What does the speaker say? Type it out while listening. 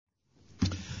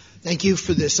Thank you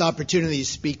for this opportunity to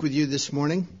speak with you this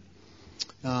morning.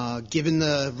 Given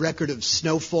the record of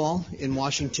snowfall in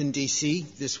Washington, D.C.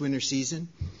 this winter season,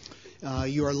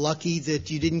 you are lucky that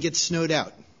you didn't get snowed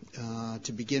out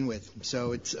to begin with.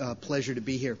 So it's a pleasure to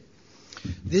be here.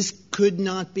 This could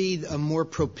not be a more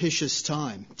propitious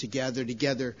time to gather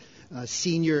together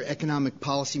senior economic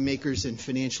policymakers and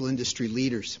financial industry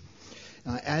leaders.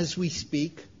 As we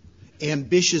speak,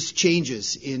 ambitious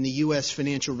changes in the U.S.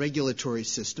 financial regulatory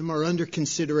system are under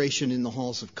consideration in the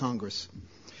halls of Congress.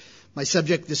 My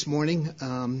subject this morning,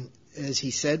 as he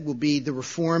said, will be the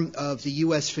reform of the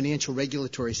U.S. financial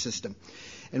regulatory system.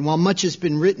 And while much has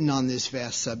been written on this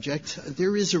vast subject,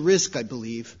 there is a risk, I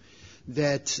believe,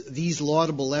 that these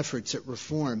laudable efforts at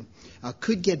reform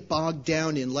could get bogged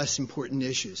down in less important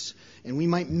issues, and we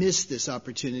might miss this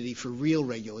opportunity for real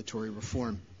regulatory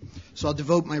reform. So I'll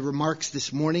devote my remarks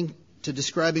this morning to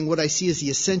describing what I see as the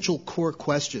essential core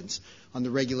questions on the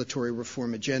regulatory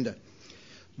reform agenda.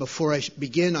 Before I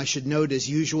begin, I should note, as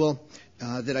usual,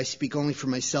 that I speak only for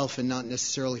myself and not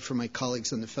necessarily for my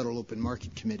colleagues on the Federal Open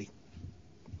Market Committee.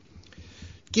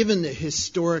 Given the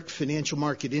historic financial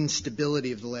market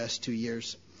instability of the last 2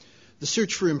 years, the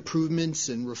search for improvements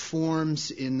and reforms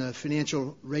in the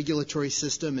financial regulatory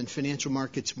system and financial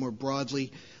markets more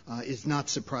broadly is not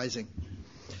surprising.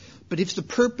 But if the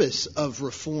purpose of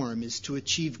reform is to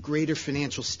achieve greater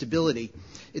financial stability,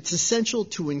 it's essential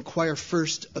to inquire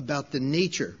first about the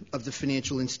nature of the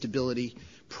financial instability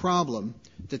problem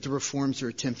that the reforms are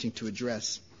attempting to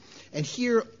address. And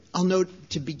here I'll note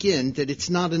to begin that it's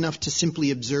not enough to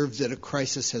simply observe that a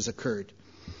crisis has occurred.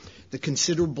 The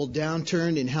considerable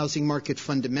downturn in housing market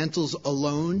fundamentals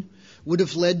alone would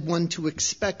have led one to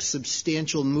expect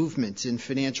substantial movements in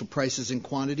financial prices and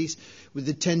quantities, with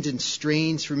attendant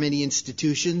strains for many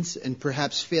institutions and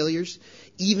perhaps failures,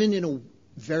 even in a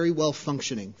very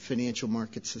well-functioning financial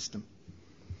market system.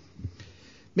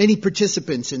 Many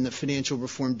participants in the financial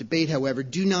reform debate, however,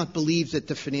 do not believe that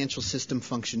the financial system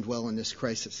functioned well in this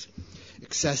crisis.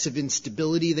 Excessive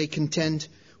instability, they contend,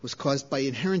 was caused by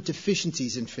inherent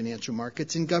deficiencies in financial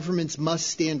markets, and governments must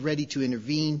stand ready to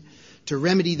intervene to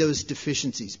remedy those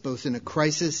deficiencies, both in a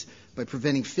crisis by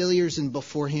preventing failures and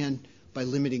beforehand by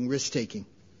limiting risk-taking.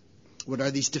 What are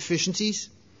these deficiencies?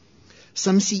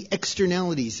 Some see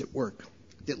externalities at work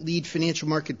that lead financial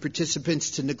market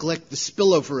participants to neglect the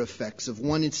spillover effects of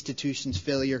one institution's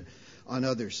failure on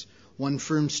others. One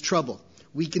firm's trouble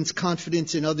weakens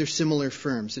confidence in other similar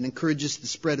firms and encourages the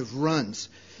spread of runs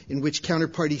in which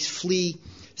counterparties flee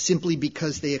simply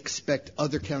because they expect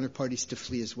other counterparties to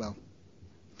flee as well.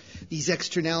 These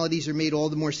externalities are made all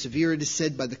the more severe, it is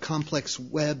said, by the complex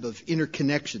web of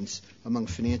interconnections among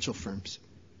financial firms.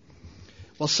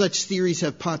 While such theories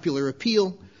have popular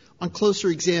appeal, on closer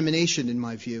examination, in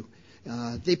my view,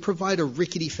 they provide a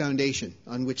rickety foundation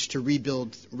on which to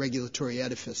rebuild regulatory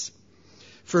edifice.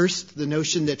 First, the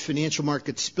notion that financial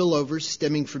market spillovers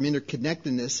stemming from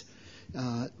interconnectedness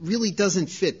really doesn't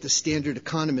fit the standard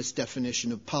economist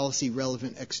definition of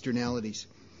policy-relevant externalities.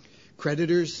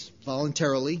 Creditors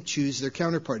voluntarily choose their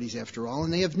counterparties, after all,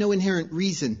 and they have no inherent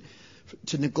reason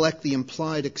to neglect the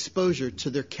implied exposure to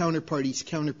their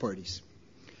counterparties.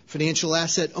 Financial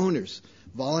asset owners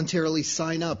voluntarily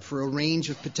sign up for a range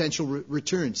of potential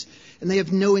returns, and they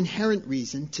have no inherent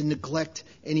reason to neglect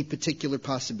any particular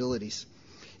possibilities.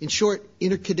 In short,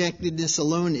 interconnectedness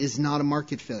alone is not a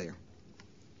market failure.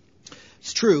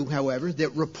 It's true, however,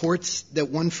 that reports that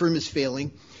one firm is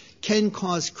failing can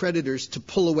cause creditors to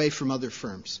pull away from other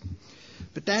firms.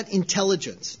 But that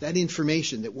intelligence, that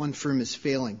information that one firm is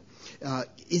failing,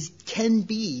 can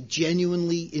be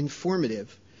genuinely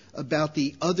informative about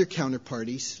the other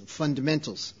counterparty's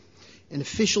fundamentals. An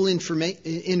official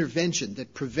intervention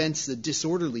that prevents the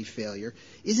disorderly failure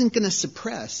isn't going to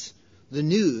suppress the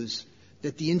news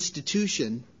that the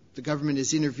institution the government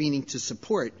is intervening to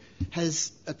support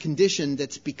has a condition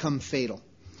that's become fatal.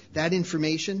 That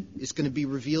information is going to be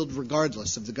revealed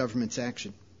regardless of the government's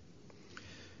action.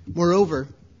 Moreover,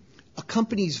 a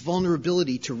company's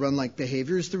vulnerability to run-like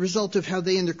behavior is the result of how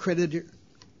they and their creditors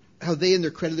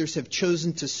have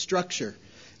chosen to structure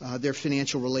their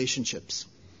financial relationships.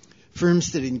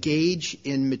 Firms that engage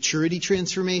in maturity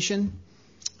transformation,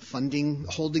 funding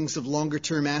holdings of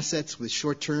longer-term assets with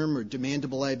short-term or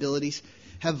demandable liabilities,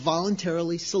 have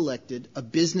voluntarily selected a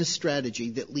business strategy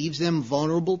that leaves them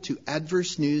vulnerable to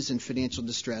adverse news and financial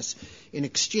distress in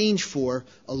exchange for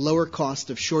a lower cost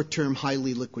of short-term,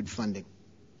 highly liquid funding.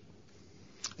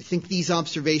 I think these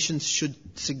observations should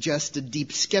suggest a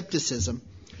deep skepticism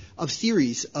of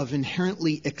theories of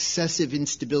inherently excessive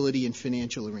instability in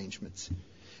financial arrangements.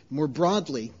 More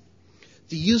broadly,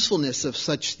 The usefulness of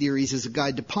such theories as a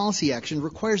guide to policy action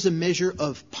requires a measure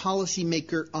of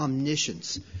policymaker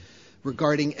omniscience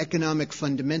regarding economic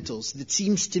fundamentals that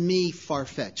seems to me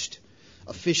far-fetched.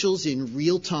 Officials in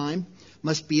real time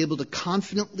must be able to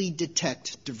confidently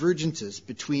detect divergences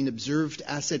between observed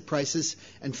asset prices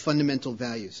and fundamental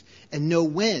values, and know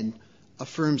when a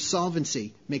firm's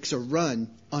solvency makes a run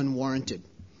unwarranted.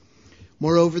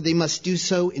 Moreover, they must do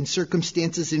so in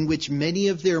circumstances in which many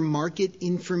of their market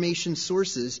information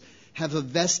sources have a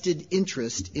vested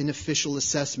interest in official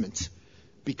assessments,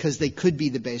 because they could be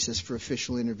the basis for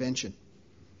official intervention.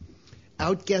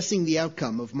 Outguessing the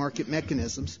outcome of market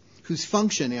mechanisms, whose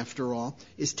function, after all,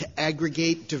 is to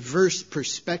aggregate diverse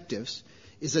perspectives,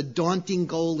 is a daunting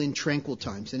goal in tranquil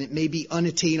times, and it may be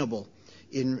unattainable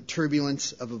in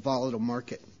turbulence of a volatile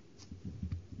market.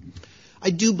 I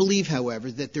do believe,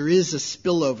 however, that there is a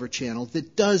spillover channel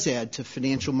that does add to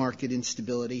financial market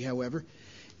instability, however,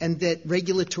 and that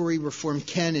regulatory reform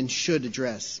can and should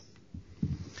address.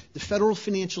 The federal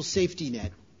financial safety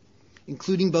net,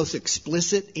 including both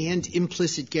explicit and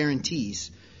implicit guarantees,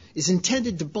 is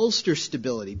intended to bolster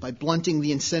stability by blunting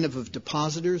the incentive of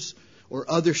depositors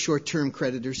or other short-term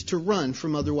creditors to run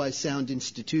from otherwise sound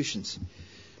institutions.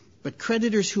 But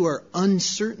creditors who are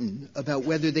uncertain about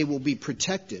whether they will be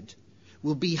protected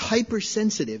will be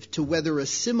hypersensitive to whether a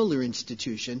similar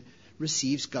institution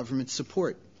receives government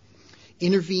support.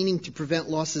 Intervening to prevent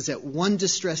losses at one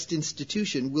distressed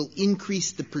institution will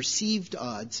increase the perceived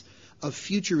odds of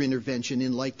future intervention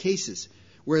in like cases,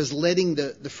 whereas letting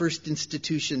the first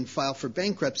institution file for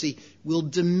bankruptcy will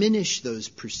diminish those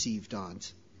perceived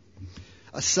odds.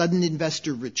 A sudden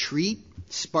investor retreat,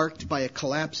 sparked by a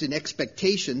collapse in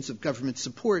expectations of government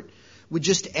support, would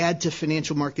just add to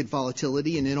financial market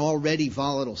volatility in an already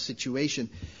volatile situation.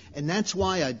 And that's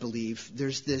why I believe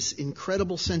there's this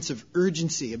incredible sense of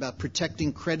urgency about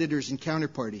protecting creditors and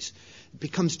counterparties. It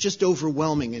becomes just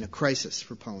overwhelming in a crisis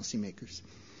for policymakers.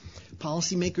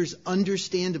 Policymakers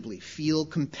understandably feel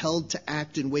compelled to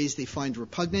act in ways they find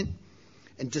repugnant,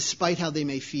 and despite how they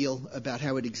may feel about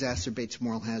how it exacerbates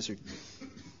moral hazard.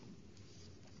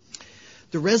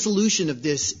 The resolution of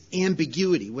this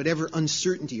ambiguity, whatever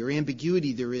uncertainty or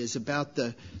ambiguity there is about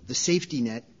the safety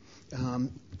net,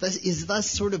 is thus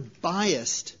sort of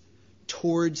biased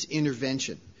towards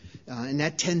intervention. And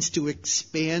that tends to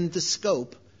expand the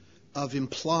scope of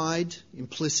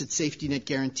implicit safety net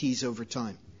guarantees over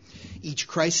time. Each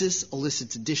crisis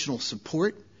elicits additional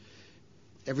support.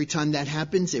 Every time that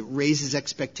happens, it raises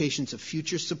expectations of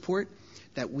future support.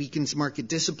 That weakens market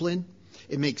discipline.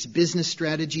 It makes business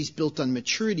strategies built on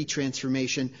maturity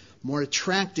transformation more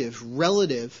attractive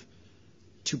relative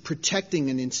to protecting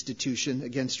an institution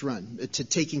against run, to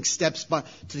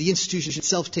the institution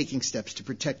itself taking steps to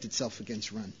protect itself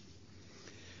against run.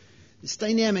 This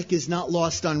dynamic is not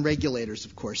lost on regulators,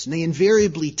 of course, and they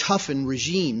invariably toughen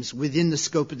regimes within the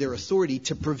scope of their authority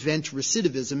to prevent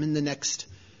recidivism in the next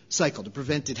cycle, to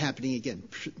prevent it happening again,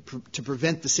 to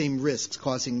prevent the same risks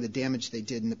causing the damage they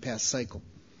did in the past cycle.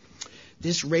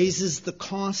 This raises the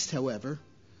cost, however,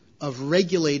 of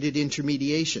regulated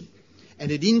intermediation,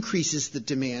 and it increases the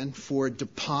demand for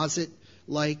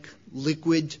deposit-like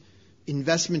liquid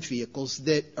investment vehicles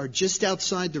that are just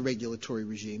outside the regulatory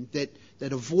regime, that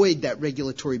avoid that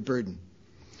regulatory burden.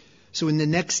 So in the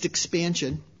next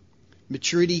expansion,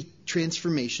 maturity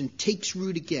transformation takes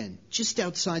root again, just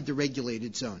outside the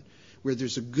regulated zone, where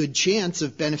there's a good chance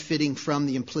of benefiting from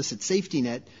the implicit safety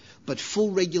net, but full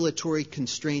regulatory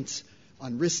constraints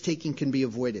on risk-taking can be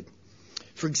avoided.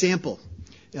 For example,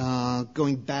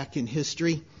 going back in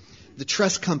history, the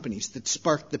trust companies that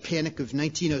sparked the panic of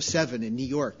 1907 in New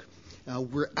York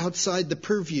were outside the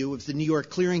purview of the New York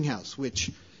Clearinghouse,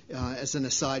 which, as an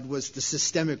aside, was the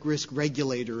systemic risk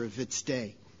regulator of its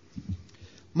day.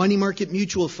 Money market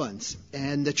mutual funds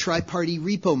and the tri-party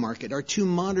repo market are two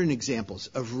modern examples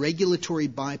of regulatory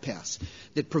bypass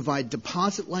that provide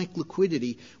deposit-like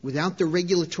liquidity without the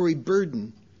regulatory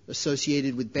burden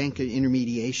associated with bank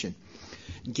intermediation.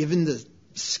 Given the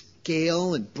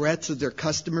scale and breadth of their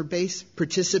customer base,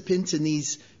 participants in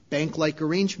these bank-like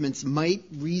arrangements might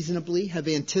reasonably have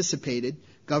anticipated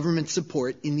government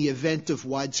support in the event of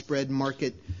widespread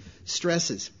market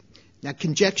stresses. That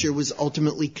conjecture was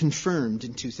ultimately confirmed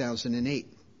in 2008.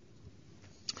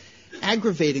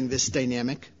 Aggravating this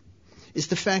dynamic is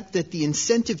the fact that the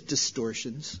incentive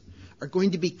distortions are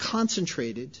going to be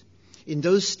concentrated in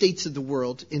those states of the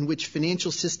world in which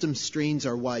financial system strains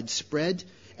are widespread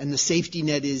and the safety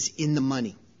net is in the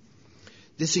money.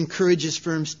 This encourages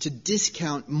firms to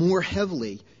discount more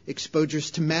heavily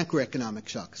exposures to macroeconomic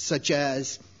shocks, such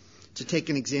as, to take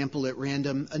an example at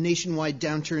random, a nationwide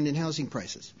downturn in housing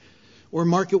prices, or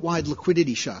market-wide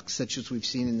liquidity shocks, such as we've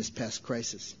seen in this past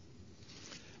crisis.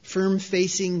 Firms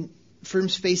facing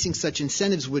such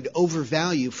incentives would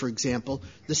overvalue, for example,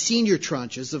 the senior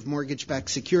tranches of mortgage-backed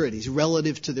securities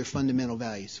relative to their fundamental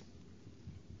values.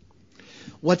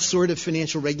 What sort of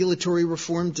financial regulatory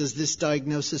reform does this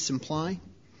diagnosis imply?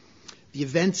 The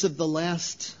events of the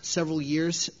last several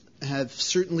years have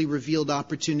certainly revealed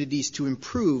opportunities to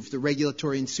improve the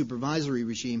regulatory and supervisory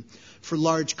regime for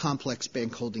large, complex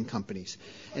bank holding companies.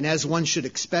 And as one should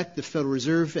expect, the Federal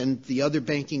Reserve and the other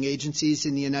banking agencies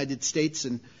in the United States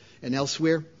and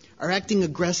elsewhere are acting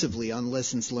aggressively on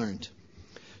lessons learned.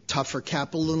 Tougher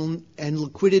capital and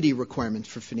liquidity requirements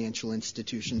for financial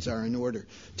institutions are in order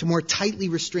to more tightly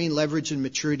restrain leverage and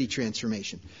maturity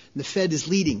transformation. And the Fed is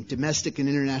leading domestic and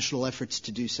international efforts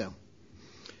to do so.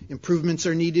 Improvements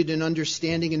are needed in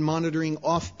understanding and monitoring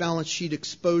off-balance sheet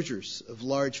exposures of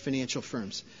large financial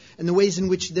firms and the ways in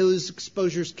which those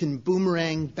exposures can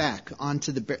boomerang back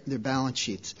onto their balance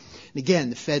sheets. And again,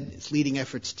 the Fed is leading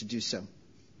efforts to do so.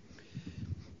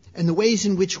 And the ways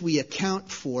in which we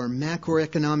account for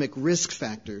macroeconomic risk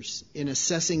factors in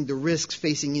assessing the risks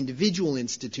facing individual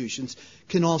institutions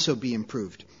can also be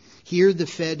improved. Here, the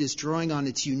Fed is drawing on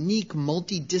its unique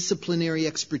multidisciplinary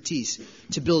expertise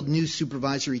to build new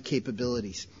supervisory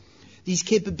capabilities. These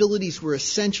capabilities were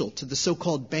essential to the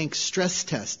so-called bank stress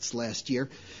tests last year,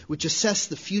 which assessed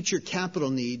the future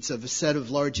capital needs of a set of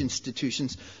large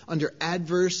institutions under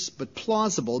adverse but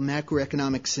plausible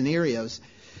macroeconomic scenarios.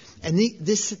 And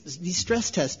these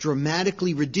stress tests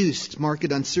dramatically reduced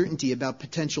market uncertainty about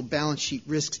potential balance sheet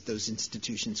risks to those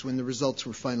institutions when the results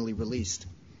were finally released.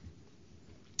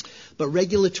 But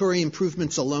regulatory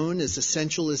improvements alone, as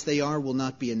essential as they are, will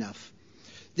not be enough.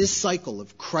 This cycle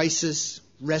of crisis,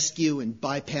 rescue, and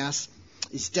bypass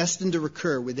is destined to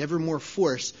recur with ever more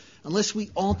force unless we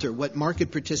alter what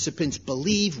market participants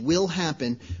believe will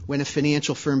happen when a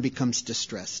financial firm becomes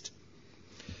distressed.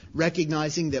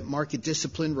 Recognizing that market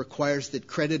discipline requires that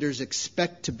creditors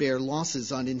expect to bear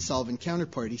losses on insolvent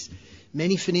counterparties,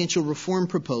 many financial reform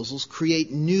proposals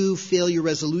create new failure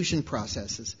resolution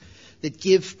processes that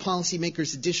give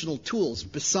policymakers additional tools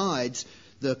besides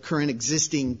the current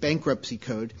existing bankruptcy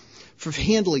code for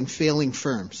handling failing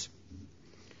firms.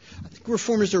 I think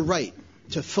reformers are right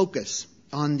to focus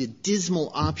on the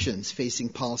dismal options facing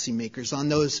policymakers on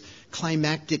those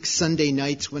climactic Sunday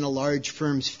nights when a large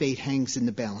firm's fate hangs in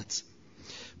the balance.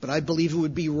 But I believe it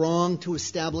would be wrong to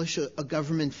establish a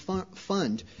government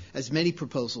fund, as many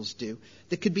proposals do,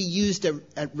 that could be used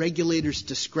at regulators'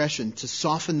 discretion to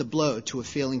soften the blow to a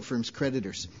failing firm's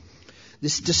creditors.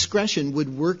 This discretion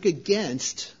would work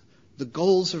against the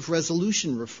goals of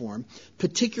resolution reform,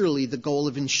 particularly the goal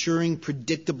of ensuring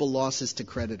predictable losses to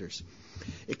creditors.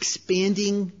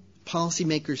 Expanding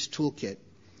policymakers' toolkit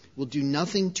will do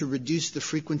nothing to reduce the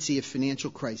frequency of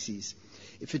financial crises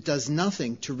if it does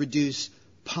nothing to reduce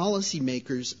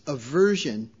policymakers'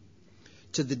 aversion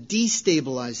to the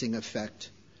destabilizing effect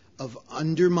of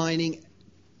undermining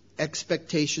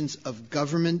expectations of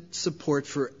government support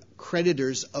for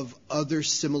creditors of other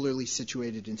similarly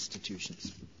situated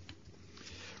institutions.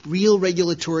 Real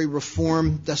regulatory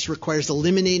reform thus requires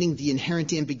eliminating the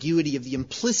inherent ambiguity of the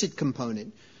implicit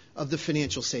component of the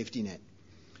financial safety net.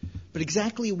 But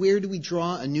exactly where do we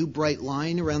draw a new bright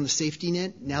line around the safety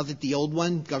net now that the old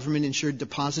one, government-insured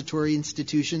depository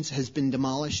institutions, has been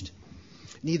demolished?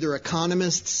 Neither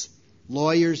economists,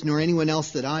 lawyers, nor anyone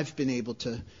else that I've been able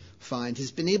to find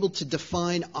has been able to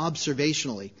define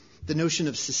observationally the notion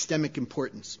of systemic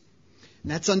importance.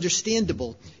 And that's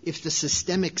understandable if the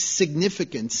systemic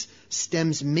significance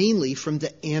stems mainly from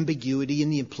the ambiguity in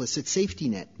the implicit safety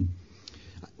net.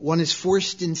 One is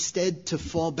forced instead to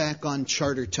fall back on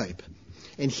charter type.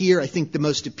 And here I think the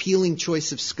most appealing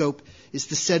choice of scope is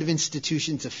the set of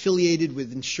institutions affiliated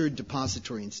with insured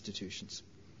depository institutions.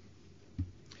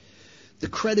 The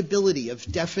credibility of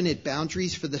definite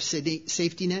boundaries for the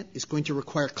safety net is going to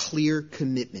require clear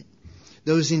commitment.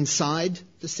 Those inside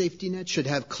the safety net should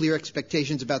have clear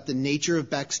expectations about the nature of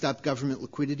backstop government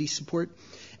liquidity support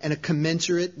and a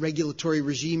commensurate regulatory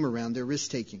regime around their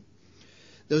risk-taking.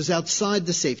 Those outside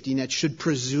the safety net should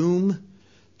presume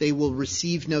they will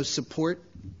receive no support,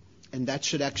 and that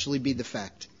should actually be the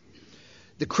fact.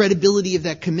 The credibility of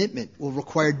that commitment will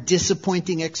require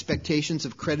disappointing expectations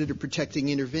of creditor-protecting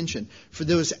intervention for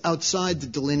those outside the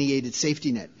delineated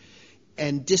safety net,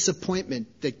 and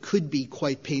disappointment that could be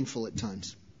quite painful at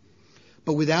times.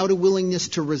 But without a willingness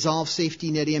to resolve safety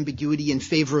net ambiguity in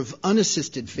favor of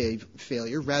unassisted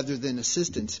failure rather than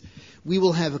assistance, we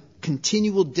will have a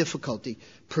continual difficulty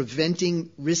preventing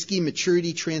risky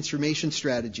maturity transformation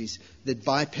strategies that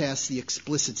bypass the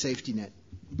explicit safety net.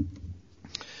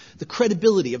 The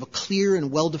credibility of a clear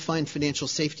and well-defined financial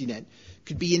safety net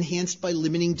could be enhanced by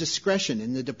limiting discretion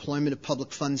in the deployment of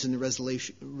public funds in the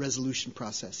resolution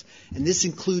process, and this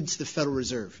includes the Federal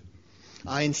Reserve.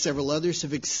 I and several others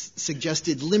have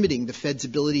suggested limiting the Fed's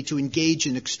ability to engage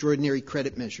in extraordinary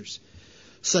credit measures.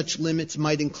 Such limits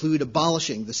might include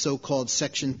abolishing the so-called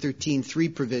Section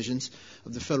 13(3) provisions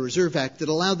of the Federal Reserve Act that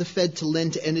allow the Fed to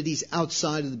lend to entities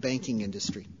outside of the banking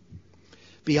industry.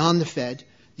 Beyond the Fed,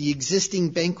 the existing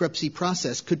bankruptcy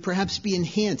process could perhaps be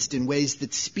enhanced in ways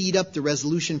that speed up the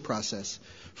resolution process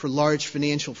for large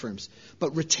financial firms,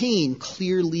 but retain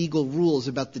clear legal rules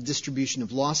about the distribution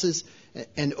of losses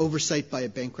and oversight by a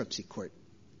bankruptcy court.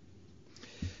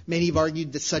 Many have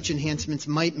argued that such enhancements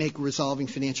might make resolving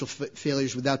financial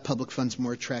failures without public funds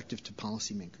more attractive to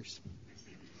policymakers.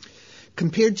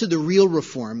 Compared to the real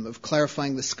reform of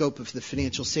clarifying the scope of the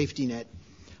financial safety net,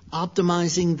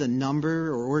 optimizing the number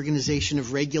or organization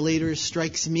of regulators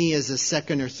strikes me as a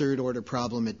second or third order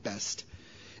problem at best.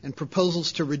 And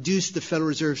proposals to reduce the Federal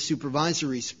Reserve's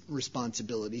supervisory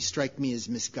responsibility strike me as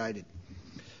misguided.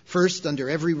 First, under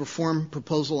every reform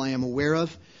proposal I am aware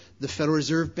of, the Federal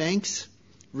Reserve banks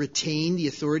retain the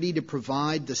authority to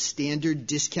provide the standard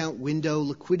discount window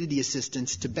liquidity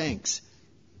assistance to banks.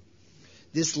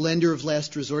 This lender of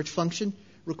last resort function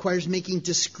requires making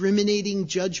discriminating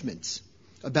judgments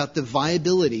about the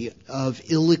viability of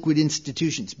illiquid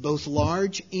institutions, both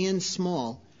large and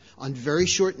small, on very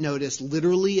short notice,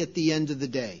 literally at the end of the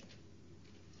day.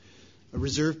 A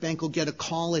reserve bank will get a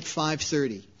call at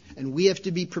 5:30, and we have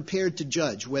to be prepared to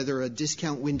judge whether a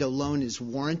discount window loan is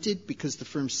warranted because the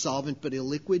firm's solvent but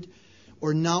illiquid,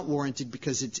 or not warranted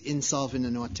because it's insolvent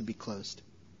and ought to be closed.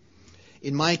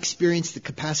 In my experience, the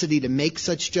capacity to make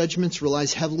such judgments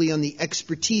relies heavily on the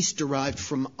expertise derived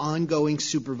from ongoing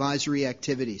supervisory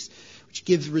activities, which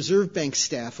gives reserve bank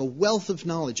staff a wealth of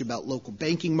knowledge about local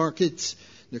banking markets,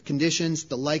 their conditions,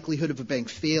 the likelihood of a bank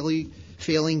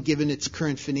failing given its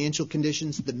current financial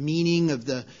conditions, the meaning of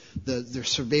their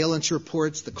surveillance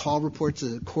reports, the call reports,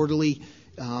 the quarterly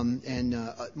and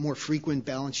more frequent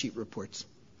balance sheet reports.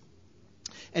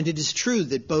 And it is true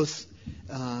that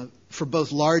for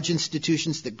both large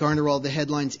institutions that garner all the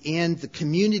headlines and the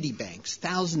community banks,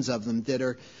 thousands of them that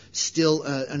are still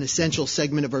an essential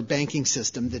segment of our banking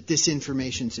system, that this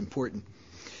information is important.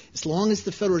 As long as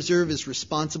the Federal Reserve is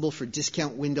responsible for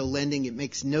discount window lending, it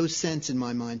makes no sense in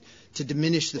my mind to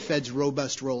diminish the Fed's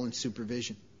robust role in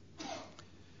supervision.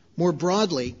 More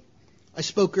broadly, I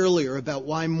spoke earlier about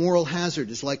why moral hazard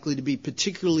is likely to be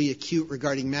particularly acute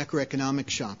regarding macroeconomic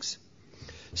shocks.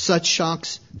 Such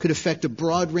shocks could affect a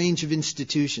broad range of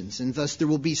institutions, and thus there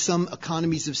will be some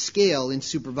economies of scale in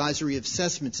supervisory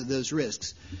assessments of those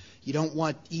risks. You don't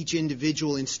want each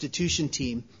individual institution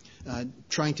team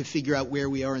trying to figure out where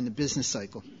we are in the business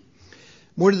cycle.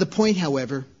 More to the point,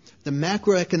 however, the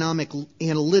macroeconomic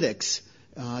analytics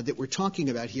that we're talking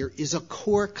about here is a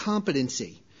core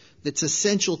competency that's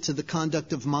essential to the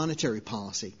conduct of monetary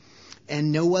policy,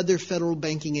 and no other federal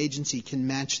banking agency can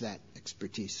match that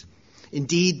expertise.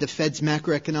 Indeed, the Fed's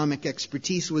macroeconomic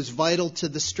expertise was vital to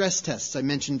the stress tests I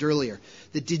mentioned earlier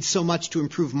that did so much to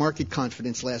improve market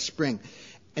confidence last spring.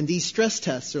 And these stress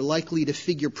tests are likely to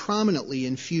figure prominently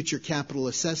in future capital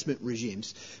assessment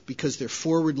regimes because they're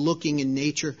forward-looking in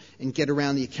nature and get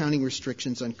around the accounting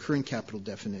restrictions on current capital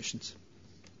definitions.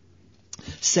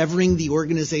 Severing the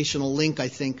organizational link, I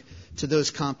think, to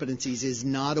those competencies is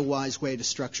not a wise way to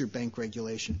structure bank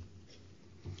regulation.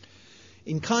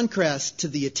 In contrast to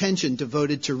the attention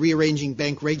devoted to rearranging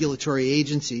bank regulatory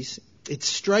agencies, it's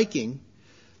striking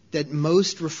that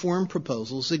most reform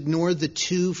proposals ignore the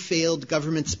two failed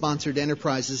government-sponsored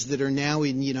enterprises that are now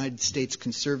in United States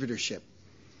conservatorship.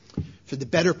 For the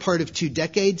better part of 2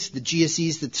 decades, the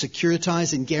GSEs that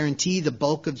securitize and guarantee the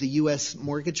bulk of the U.S.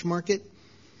 mortgage market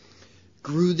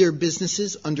grew their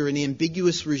businesses under an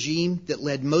ambiguous regime that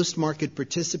led most market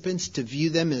participants to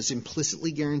view them as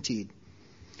implicitly guaranteed.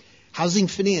 Housing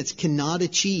finance cannot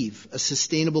achieve a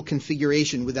sustainable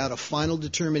configuration without a final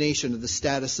determination of the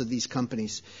status of these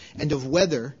companies and of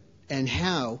whether and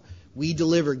how we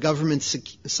deliver government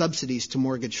subsidies to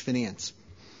mortgage finance.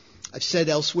 I've said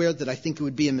elsewhere that I think it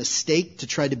would be a mistake to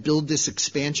try to build this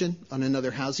expansion on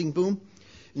another housing boom,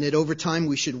 and that over time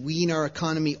we should wean our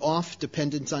economy off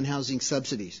dependence on housing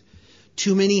subsidies.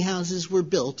 Too many houses were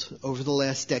built over the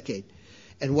last decade.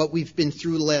 And what we've been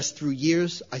through the last 3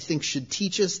 years, I think, should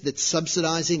teach us that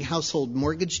subsidizing household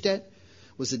mortgage debt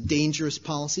was a dangerous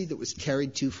policy that was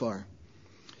carried too far.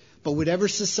 But whatever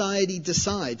society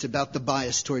decides about the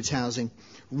bias towards housing,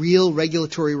 real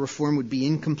regulatory reform would be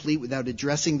incomplete without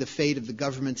addressing the fate of the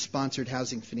government-sponsored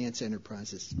housing finance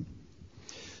enterprises.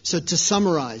 So to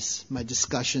summarize my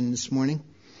discussion this morning,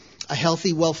 a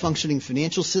healthy, well-functioning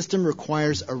financial system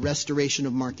requires a restoration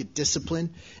of market discipline,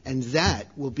 and that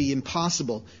will be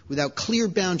impossible without clear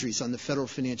boundaries on the federal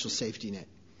financial safety net.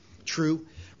 True,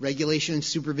 regulation and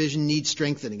supervision need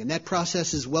strengthening, and that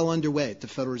process is well underway at the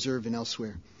Federal Reserve and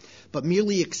elsewhere. But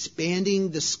merely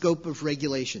expanding the scope of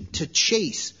regulation to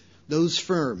chase those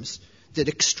firms that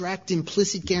extract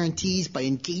implicit guarantees by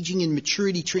engaging in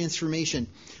maturity transformation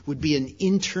would be an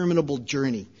interminable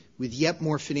journey with yet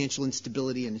more financial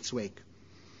instability in its wake.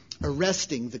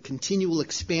 Arresting the continual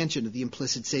expansion of the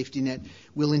implicit safety net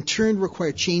will in turn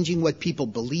require changing what people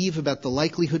believe about the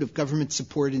likelihood of government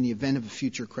support in the event of a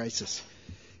future crisis.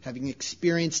 Having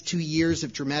experienced 2 years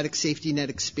of dramatic safety net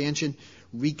expansion,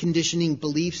 reconditioning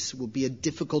beliefs will be a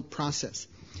difficult process.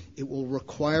 It will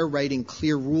require writing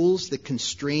clear rules that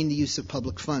constrain the use of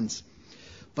public funds.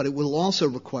 But it will also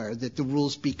require that the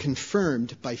rules be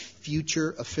confirmed by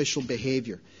future official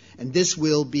behavior. And this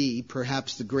will be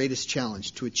perhaps the greatest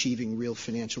challenge to achieving real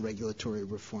financial regulatory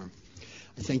reform.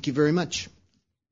 I thank you very much.